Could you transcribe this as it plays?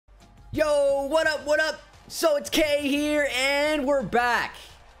Yo, what up, what up? So it's K here, and we're back.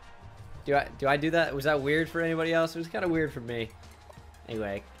 Do I do that? Was that weird for anybody else? It was kind of weird for me.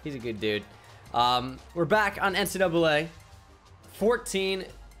 Anyway, he's a good dude. We're back on NCAA 14,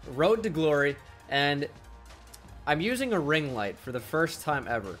 Road to Glory, and I'm using a ring light for the first time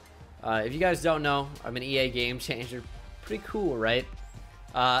ever. If you guys don't know, I'm an EA game changer. Pretty cool, right?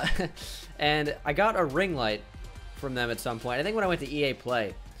 And I got a ring light from them at some point. I think when I went to EA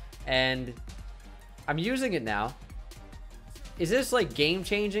Play. And I'm using it now. Is this like game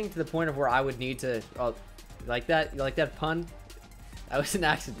changing to the point of where I would need to like that? You like that pun? That was an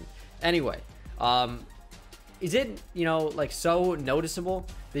accident. Anyway, is it, you know, like so noticeable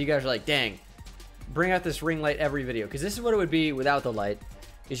that you guys are like, dang, bring out this ring light every video? Because this is what it would be without the light,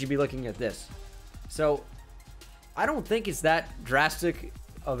 is you'd be looking at this. So I don't think it's that drastic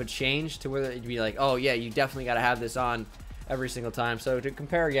of a change to where you'd be like, oh yeah, you definitely got to have this on every single time. So to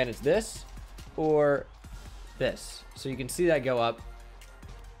compare again, it's this or this. So you can see that go up.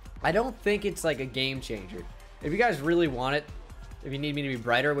 I don't think it's like a game changer. If you guys really want it, if you need me to be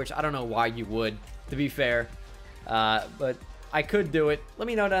brighter, which I don't know why you would, to be fair, but I could do it. Let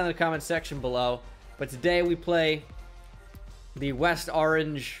me know down in the comment section below. But today we play the West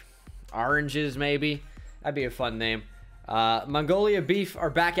Oranges, maybe. That'd be a fun name. Mongolia Beef are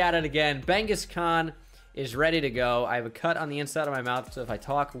back at it again. Bengal King is ready to go. I have a cut on the inside of my mouth, so if I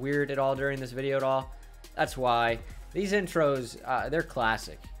talk weird at all during this video at all, that's why. These intros, they're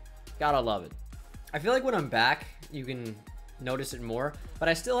classic. Gotta love it. I feel like when I'm back, you can notice it more, but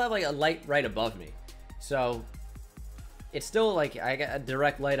I still have like a light right above me. So it's still like I got a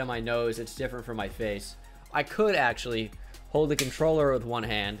direct light on my nose. It's different from my face. I could actually hold the controller with one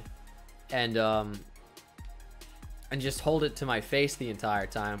hand and just hold it to my face the entire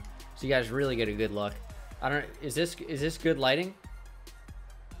time, so you guys really get a good look. I don't. Is this good lighting?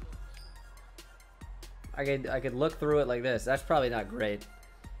 I could look through it like this. That's probably not great.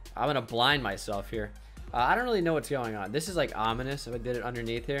 I'm gonna blind myself here. I don't really know what's going on. This is like ominous if I did it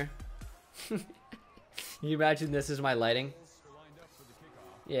underneath here. Can you imagine this is my lighting?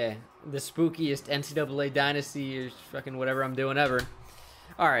 Yeah, the spookiest NCAA dynasty is fucking whatever I'm doing ever.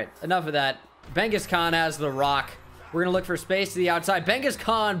 Alright, enough of that. Bengal King has the rock. We're gonna look for space to the outside. Bengal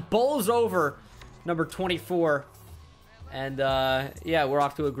King bowls over number 24. And yeah, we're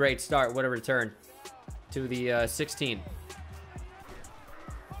off to a great start. What a return to the 16.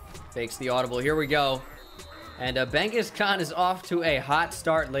 Fakes the audible. Here we go. And Bengal King is off to a hot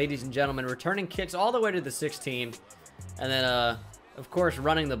start, ladies and gentlemen. Returning kicks all the way to the 16. And then, of course,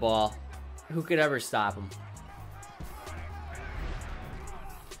 running the ball. Who could ever stop him?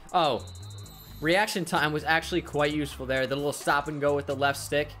 Oh, reaction time was actually quite useful there. The little stop and go with the left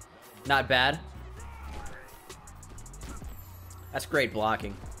stick. Not bad. That's great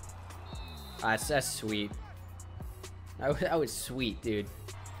blocking. That's sweet. That was sweet, dude.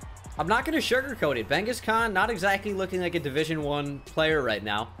 I'm not going to sugarcoat it. Bengal King, not exactly looking like a Division I player right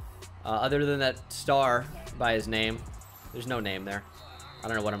now. Other than that star by his name. There's no name there. I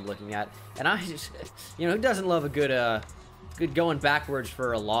don't know what I'm looking at. And I just, you know, who doesn't love a good going backwards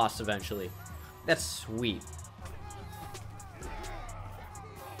for a loss eventually? That's sweet.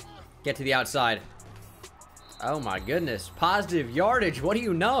 Get to the outside. Oh my goodness. Positive yardage. What do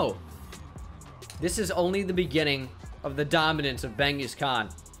you know? This is only the beginning of the dominance of Bengal King.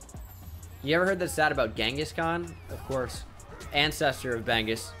 You ever heard that stat about Genghis Khan? Of course. Ancestor of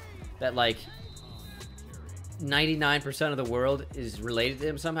Benghis. That like 99% of the world is related to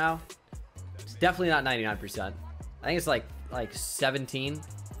him somehow. It's definitely not 99%. I think it's like 17.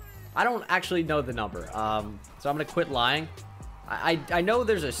 I don't actually know the number. So I'm gonna quit lying. I know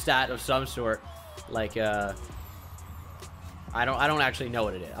there's a stat of some sort. Like I don't actually know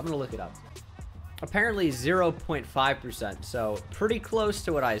what it is. I'm gonna look it up. Apparently 0.5%. So pretty close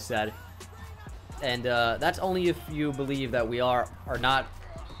to what I said. And that's only if you believe that we are not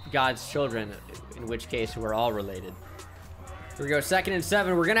God's children, in which case we're all related. Here we go, 2nd and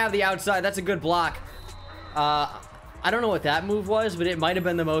 7. We're gonna have the outside. That's a good block. I don't know what that move was, but it might have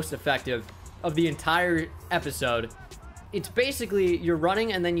been the most effective of the entire episode. It's basically you're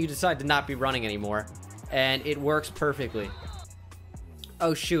running and then you decide to not be running anymore, and it works perfectly.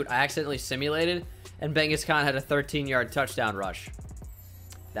 Oh shoot, I accidentally simulated, and Bengal King had a 13-yard touchdown rush.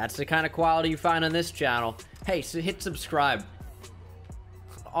 That's the kind of quality you find on this channel. Hey, so hit subscribe.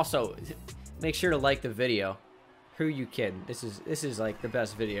 Also, make sure to like the video. Who you kidding? This is like the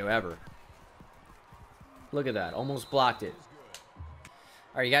best video ever. Look at that. Almost blocked it.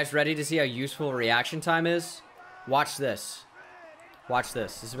 Are you guys ready to see how useful reaction time is? Watch this. Watch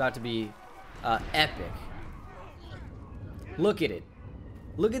this. This is about to be epic. Look at it.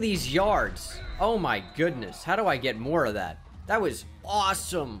 Look at these yards. Oh my goodness. How do I get more of that? That was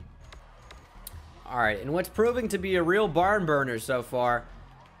awesome. All right, and what's proving to be a real barn burner so far,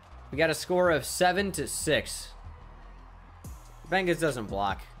 we got a score of 7-6. Bengus doesn't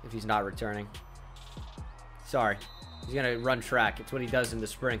block if he's not returning. Sorry. He's going to run track. It's what he does in the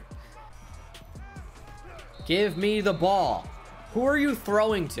spring. Give me the ball. Who are you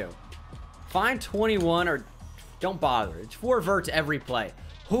throwing to? Find 21 or don't bother. It's 4 verts every play.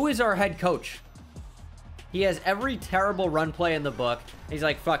 Who is our head coach? He has every terrible run play in the book. He's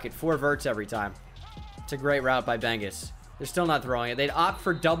like, fuck it, 4 verts every time. It's a great route by Bengus. They're still not throwing it. They'd opt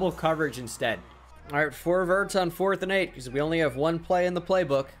for double coverage instead. All right, 4 verts on 4th and 8 because we only have 1 play in the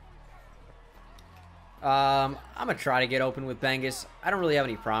playbook. I'm going to try to get open with Bengus. I don't really have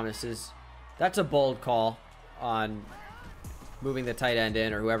any promises. That's a bold call on moving the tight end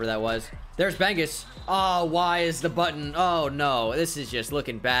in or whoever that was. There's Bengus. Oh, why is the button? Oh, no. This is just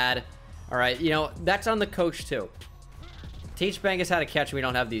looking bad. All right, you know, that's on the coach too. Teach Bengus how to catch. We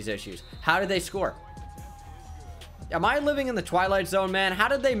don't have these issues. How did they score? Am I living in the Twilight Zone, man? How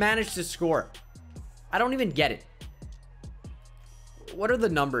did they manage to score? I don't even get it. What are the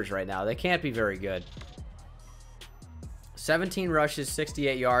numbers right now? They can't be very good. 17 rushes,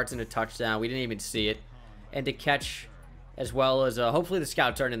 68 yards, and a touchdown. We didn't even see it. And to catch, as well as hopefully the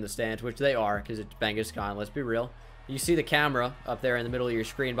scouts aren't in the stands, which they are, because it's Bengus Khan. Let's be real. You see the camera up there in the middle of your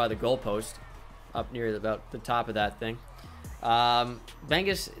screen by the goalpost, up near about the top of that thing.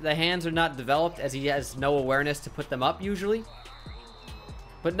 Bengus, the hands are not developed as he has no awareness to put them up usually.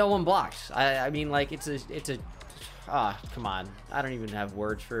 But no one blocks. I mean, like, it's a come on. I don't even have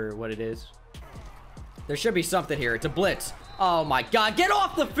words for what it is. There should be something here. It's a blitz. Oh my God, get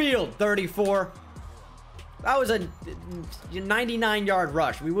off the field. 34. That was a 99-yard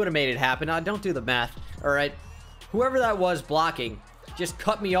rush. We would have made it happen. Don't do the math. All right. Whoever that was blocking just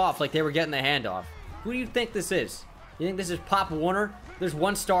cut me off like they were getting the handoff. Who do you think this is? You think this is Pop Warner? There's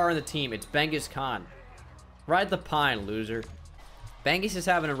 1 star on the team. It's Bengus Khan. Ride the pine, loser. Bengus is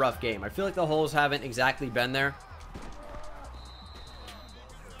having a rough game. I feel like the holes haven't exactly been there.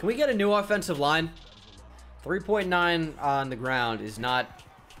 Can we get a new offensive line? 3.9 on the ground is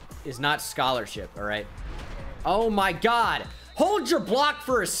not scholarship, all right? Oh my God. Hold your block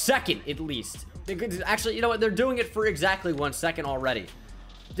for a second at least. Actually, you know what? They're doing it for exactly 1 second already.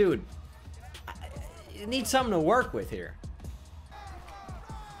 Dude, you need something to work with here.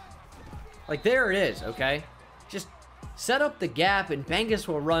 Like, there it is, okay? Just set up the gap and Bengus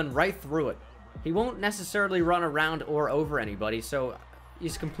will run right through it. He won't necessarily run around or over anybody, so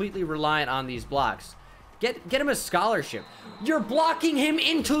he's completely reliant on these blocks. Get him a scholarship. You're blocking him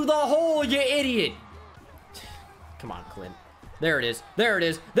into the hole, you idiot. Come on, Clint. There it is. There it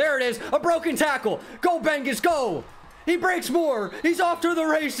is. There it is. A broken tackle. Go, Bengus, go. He breaks more. He's off to the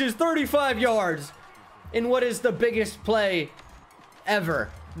races. 35 yards. In what is the biggest play ever.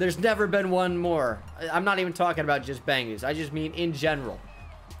 There's never been one more. I'm not even talking about just Bengus. I just mean in general.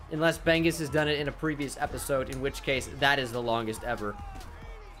 Unless Bengus has done it in a previous episode, in which case that is the longest ever.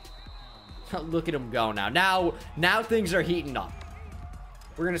 Look at him go now. Now things are heating up.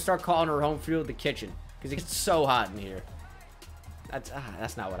 We're going to start calling our home field the kitchen. Because it gets so hot in here.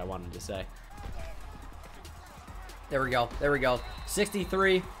 That's not what I wanted to say. There we go. There we go.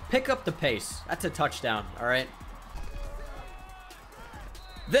 63. Pick up the pace. That's a touchdown. All right.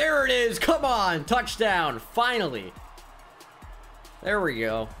 There it is. Come on. Touchdown. Finally. There we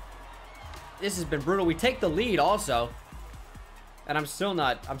go. This has been brutal. We take the lead also. And I'm still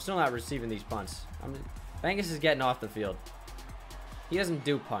not receiving these punts. Bengus is getting off the field. He doesn't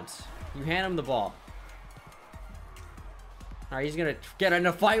do punts. You hand him the ball. All right, he's going to get in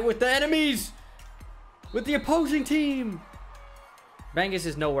a fight with the enemies. With the opposing team. Bengus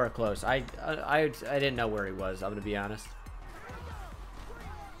is nowhere close. I didn't know where he was, I'm going to be honest.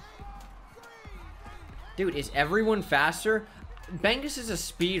 Dude, is everyone faster? Bengus is a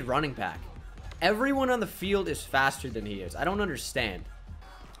speed running back. Everyone on the field is faster than he is. I don't understand.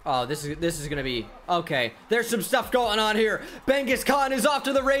 Oh, this is gonna be okay. There's some stuff going on here. Bengus Khan is off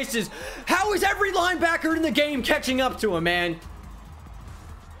to the races. How is every linebacker in the game catching up to him, man?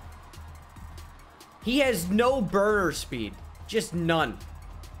 He has no burner speed, just none.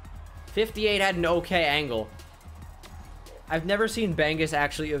 58 had an okay angle. I've never seen Bengus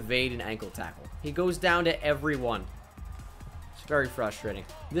actually evade an ankle tackle. He goes down to every one. It's very frustrating.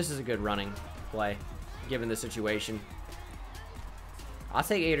 This is a good running play, given the situation. I'll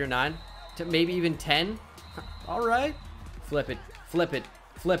take 8 or 9, to maybe even 10. All right. Flip it, flip it,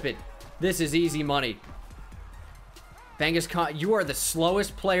 flip it. This is easy money. Bengus Khan, you are the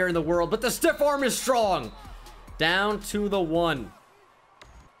slowest player in the world, but the stiff arm is strong. Down to the 1.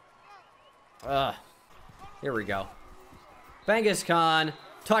 Here we go. Bengal Khan,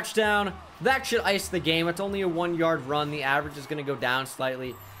 touchdown. That should ice the game. It's only a 1-yard run. The average is going to go down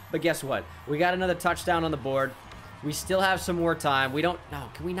slightly. But guess what? We got another touchdown on the board. We still have some more time. We don't... No,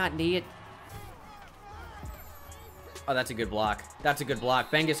 can we not knee it? Oh, that's a good block. That's a good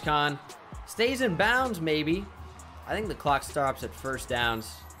block. Bengal Khan stays in bounds, maybe. I think the clock stops at first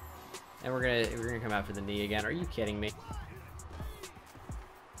downs. And we're gonna come out for the knee again. Are you kidding me?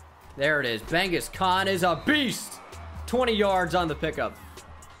 There it is. Bengal Khan is a beast. 20 yards on the pickup.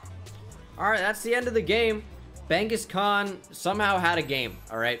 All right, that's the end of the game. Bengal Khan somehow had a game.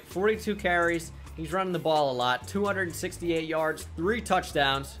 All right, 42 carries. He's running the ball a lot. 268 yards, 3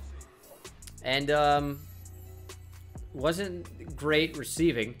 touchdowns. And wasn't great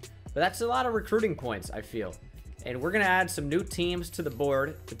receiving, but that's a lot of recruiting points, I feel. And we're going to add some new teams to the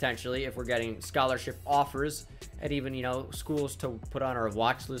board, potentially, if we're getting scholarship offers and even, you know, schools to put on our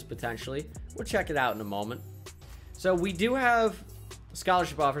watch list, potentially. We'll check it out in a moment. So we do have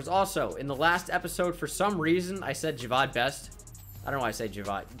scholarship offers. Also, in the last episode, for some reason, I said Javad Best. I don't know why I say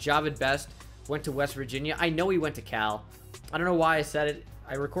Javad. Javid Best went to West Virginia. I know he went to Cal. I don't know why I said it.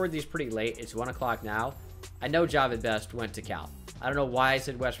 I record these pretty late. It's 1 o'clock now. I know Javid Best went to Cal. I don't know why I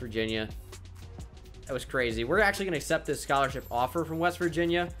said West Virginia. That was crazy. We're actually going to accept this scholarship offer from West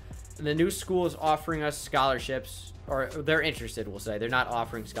Virginia. And the new school is offering us scholarships. Or they're interested, we'll say. They're not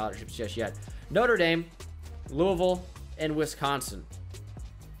offering scholarships just yet. Notre Dame, Louisville, and Wisconsin.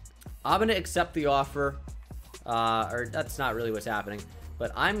 I'm going to accept the offer. Or that's not really what's happening.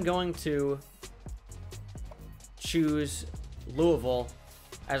 But I'm going to choose Louisville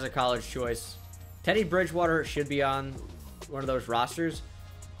as a college choice. Teddy Bridgewater should be on one of those rosters.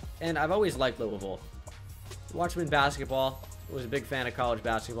 And I've always liked Louisville. Watched him in basketball. Was a big fan of college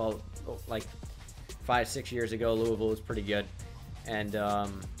basketball like 5-6 years ago. Louisville was pretty good. And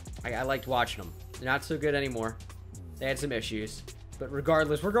I liked watching them. They're not so good anymore. They had some issues. But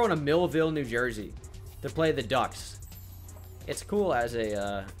regardless, we're going to Millville, New Jersey to play the Ducks. It's cool as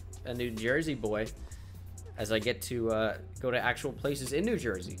a New Jersey boy, as I get to go to actual places in New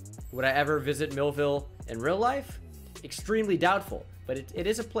Jersey. Would I ever visit Millville in real life? Extremely doubtful, but it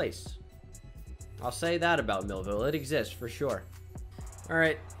is a place. I'll say that about Millville. It exists for sure. All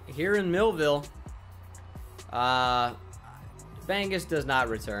right, here in Millville, Bengus does not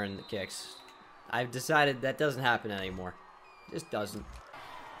return the kicks. I've decided that doesn't happen anymore. Just doesn't.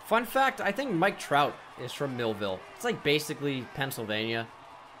 Fun fact, I think Mike Trout is from Millville. It's like basically Pennsylvania,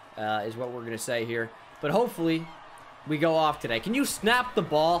 is what we're going to say here. But hopefully, we go off today. Can you snap the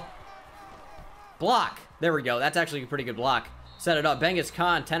ball? Block. There we go. That's actually a pretty good block. Set it up. Bengal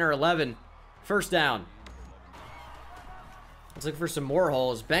Khan, 10 or 11. First down. Let's look for some more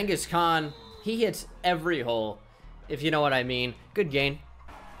holes. Bengal Khan, he hits every hole, if you know what I mean. Good gain.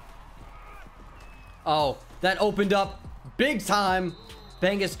 Oh, that opened up big time.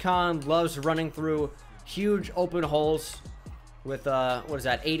 Bengal Khan loves running through huge open holes with, what is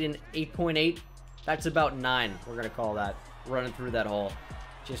that, 8.8? That's about 9, we're going to call that. Running through that hole.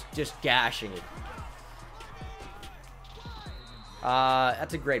 Just gashing it.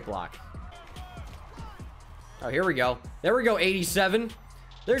 That's a great block. Oh, here we go. There we go, 87.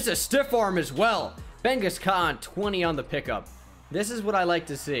 There's a stiff arm as well. Bengal Khan, 20 on the pickup. This is what I like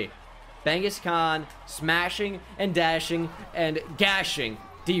to see. Bengal Khan smashing and dashing and gashing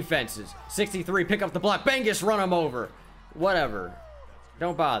defenses. 63, pick up the block. Bengus, run him over. Whatever.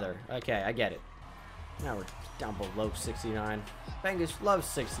 Don't bother. Okay, I get it. Now we're down below 69. Bengus loves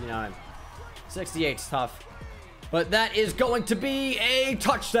 69. 68's tough. But that is going to be a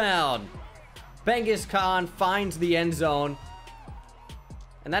touchdown. Bengal Khan finds the end zone.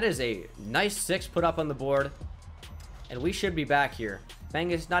 And that is a nice 6 put up on the board. And we should be back here.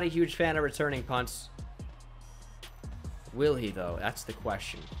 Bengus not a huge fan of returning punts. Will he, though? That's the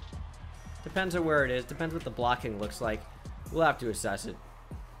question. Depends on where it is. Depends what the blocking looks like. We'll have to assess it.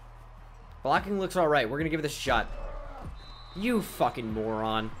 Blocking looks alright. We're going to give this a shot. You fucking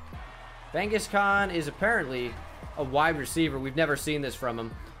moron. Bengal Khan is apparently a wide receiver. We've never seen this from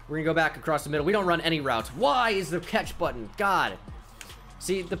him. We're going to go back across the middle. We don't run any routes. Why is the catch button? God.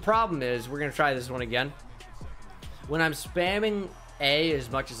 See, the problem is, we're going to try this one again. When I'm spamming A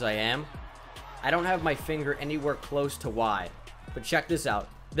as much as I am, I don't have my finger anywhere close to Y. But check this out.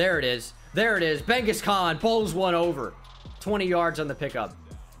 There it is. There it is. Bengal Khan bowls one over. 20 yards on the pickup.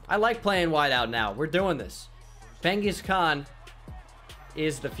 I like playing wide out now. We're doing this. Bengal Khan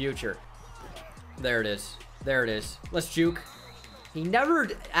is the future. There it is. There it is. Let's juke. He never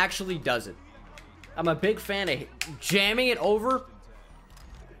actually does it. I'm a big fan of jamming it over.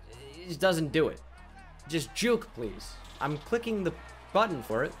 He just doesn't do it. Just juke, please. I'm clicking the button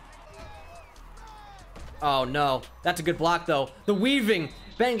for it. Oh, no. That's a good block, though. The weaving.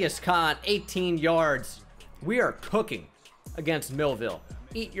 Bengal Khan, 18 yards. We are cooking against Millville.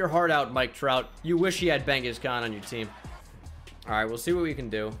 Eat your heart out, Mike Trout. You wish you had Bengal Khan on your team. All right, we'll see what we can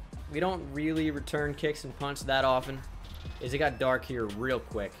do. We don't really return kicks and punts that often. It got dark here real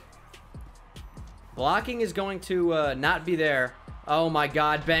quick. Blocking is going to not be there. Oh, my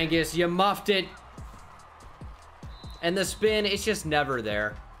God, Bengus. You muffed it. And the spin, it's just never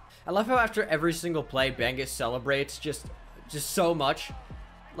there. I love how after every single play, Bengus celebrates just so much.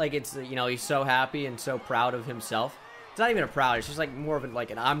 Like, it's, you know, he's so happy and so proud of himself. It's not even a proud. It's just like more of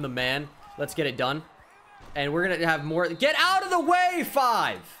like an I'm the man. Let's get it done. And we're going to have more. Get out of the way,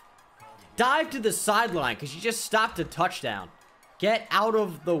 5. Dive to the sideline because you just stopped a touchdown. Get out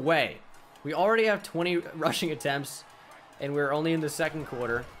of the way. We already have 20 rushing attempts, and we're only in the second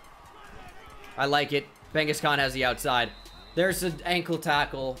quarter. I like it. Bengal Khan has the outside. There's an ankle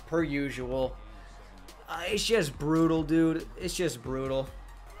tackle, per usual. It's just brutal, dude. It's just brutal.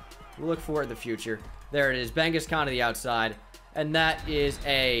 We'll look for it in the future. There it is. Bengal Khan to the outside. And that is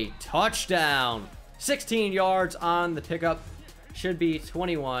a touchdown. 16 yards on the pickup. Should be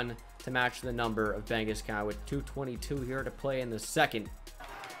 21 to match the number of Bengal Khan with 2:22 here to play in the second.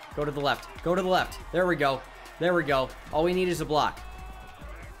 Go to the left. Go to the left. There we go. There we go. All we need is a block.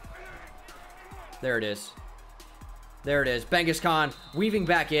 There it is. There it is. Bengal Khan weaving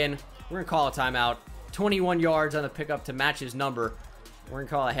back in. We're going to call a timeout. 21 yards on the pickup to match his number. We're going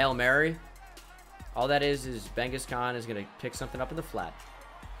to call a Hail Mary. All that is Bengal Khan is going to pick something up in the flat.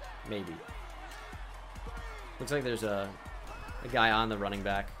 Maybe. Looks like there's a guy on the running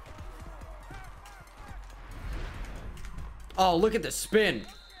back. Oh, look at the spin.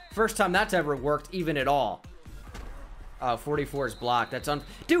 First time that's ever worked even at all. 44 is blocked. That's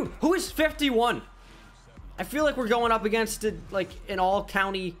Dude, who is 51? I feel like we're going up against like an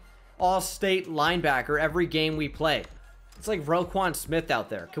all-county, all-state linebacker every game we play. It's like Roquan Smith out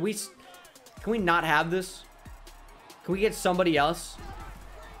there. Can we not have this? Can we get somebody else?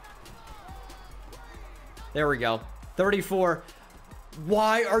 There we go. 34.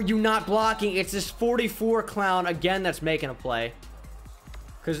 Why are you not blocking? It's this 44 clown again that's making a play.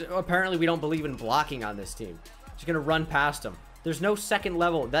 Because apparently we don't believe in blocking on this team. Just going to run past him. There's no second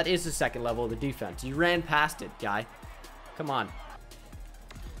level. That is the second level of the defense. You ran past it, guy. Come on.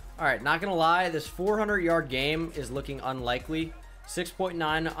 All right, not going to lie. This 400-yard game is looking unlikely.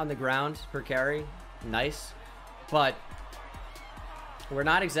 6.9 on the ground per carry. Nice. But we're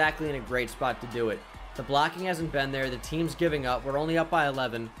not exactly in a great spot to do it. The blocking hasn't been there. The team's giving up. We're only up by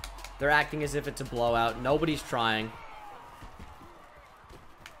 11. They're acting as if it's a blowout. Nobody's trying.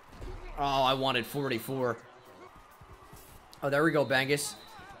 Oh, I wanted 44. Oh, there we go, Bengus.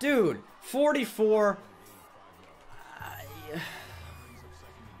 Dude, 44.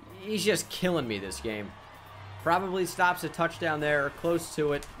 He's just killing me this game. Probably stops a touchdown there, or close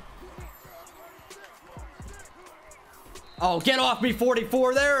to it. Oh, get off me,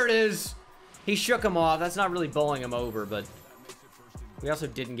 44. There it is. He shook him off. That's not really bowling him over, but we also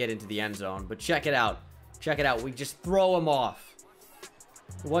didn't get into the end zone. But check it out. Check it out. We just throw him off.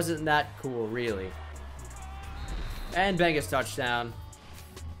 It wasn't that cool, really. And Bengus touchdown.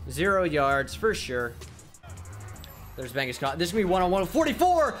 0 yards for sure. There's Bengus caught. This is going to be one-on-one.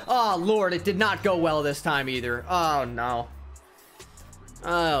 44! Oh, Lord. It did not go well this time either. Oh, no.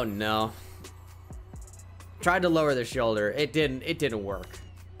 Oh, no. Tried to lower the shoulder. It didn't work.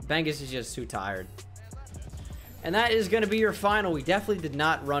 Bengus is just too tired. And that is going to be your final. We definitely did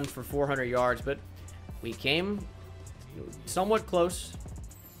not run for 400 yards, but we came somewhat close.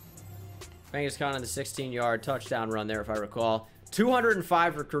 Bengus Khan on the 16-yard touchdown run there, if I recall.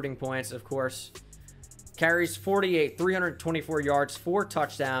 205 recruiting points, of course. Carries 48, 324 yards, 4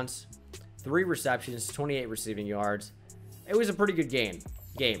 touchdowns, 3 receptions, 28 receiving yards. It was a pretty good game.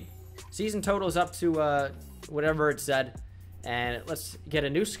 Season total is up to whatever it said. And let's get a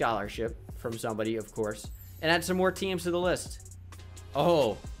new scholarship from somebody, of course. And add some more teams to the list.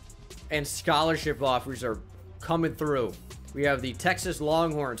 Oh, and scholarship offers are coming through. We have the Texas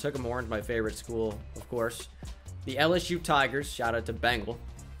Longhorns, Sycamore, my favorite school, of course. The LSU Tigers, shout out to Bengal.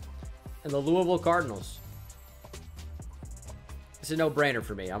 And the Louisville Cardinals. It's a no-brainer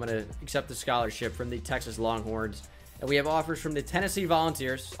for me. I'm going to accept the scholarship from the Texas Longhorns. And we have offers from the Tennessee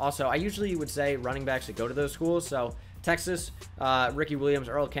Volunteers. Also, I usually would say running backs that go to those schools. So, Texas, Ricky Williams,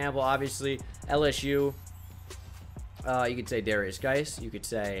 Earl Campbell, obviously. LSU, you could say Darius Geis. You could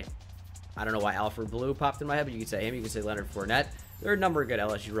say, I don't know why Alfred Blue popped in my head, but you could say him. You could say Leonard Fournette. There are a number of good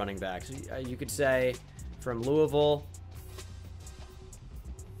LSU running backs. You could say from Louisville,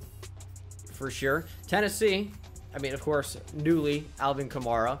 for sure. Tennessee, I mean, of course, newly, Alvin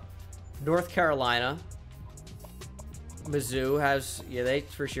Kamara. North Carolina, Mizzou has, yeah, they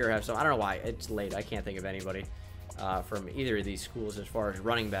for sure have some. I don't know why. It's late. I can't think of anybody from either of these schools as far as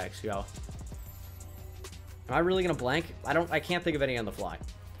running backs go. Am I really going to blank? I can't think of any on the fly.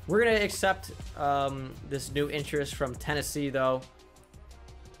 We're going to accept this new interest from Tennessee, though.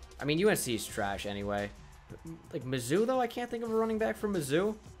 I mean, UNC is trash anyway. Like, Mizzou, though? I can't think of a running back from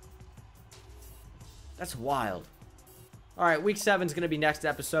Mizzou. That's wild. All right, Week 7 is going to be next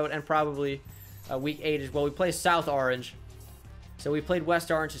episode, and probably Week 8 as well. We play South Orange. So we played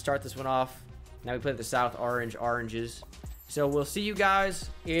West Orange to start this one off. Now we play the South Orange Oranges. So we'll see you guys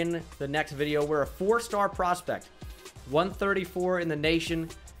in the next video. We're a 4-star prospect. 134 in the nation.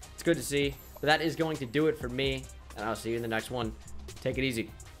 It's good to see. But that is going to do it for me. And I'll see you in the next one. Take it easy.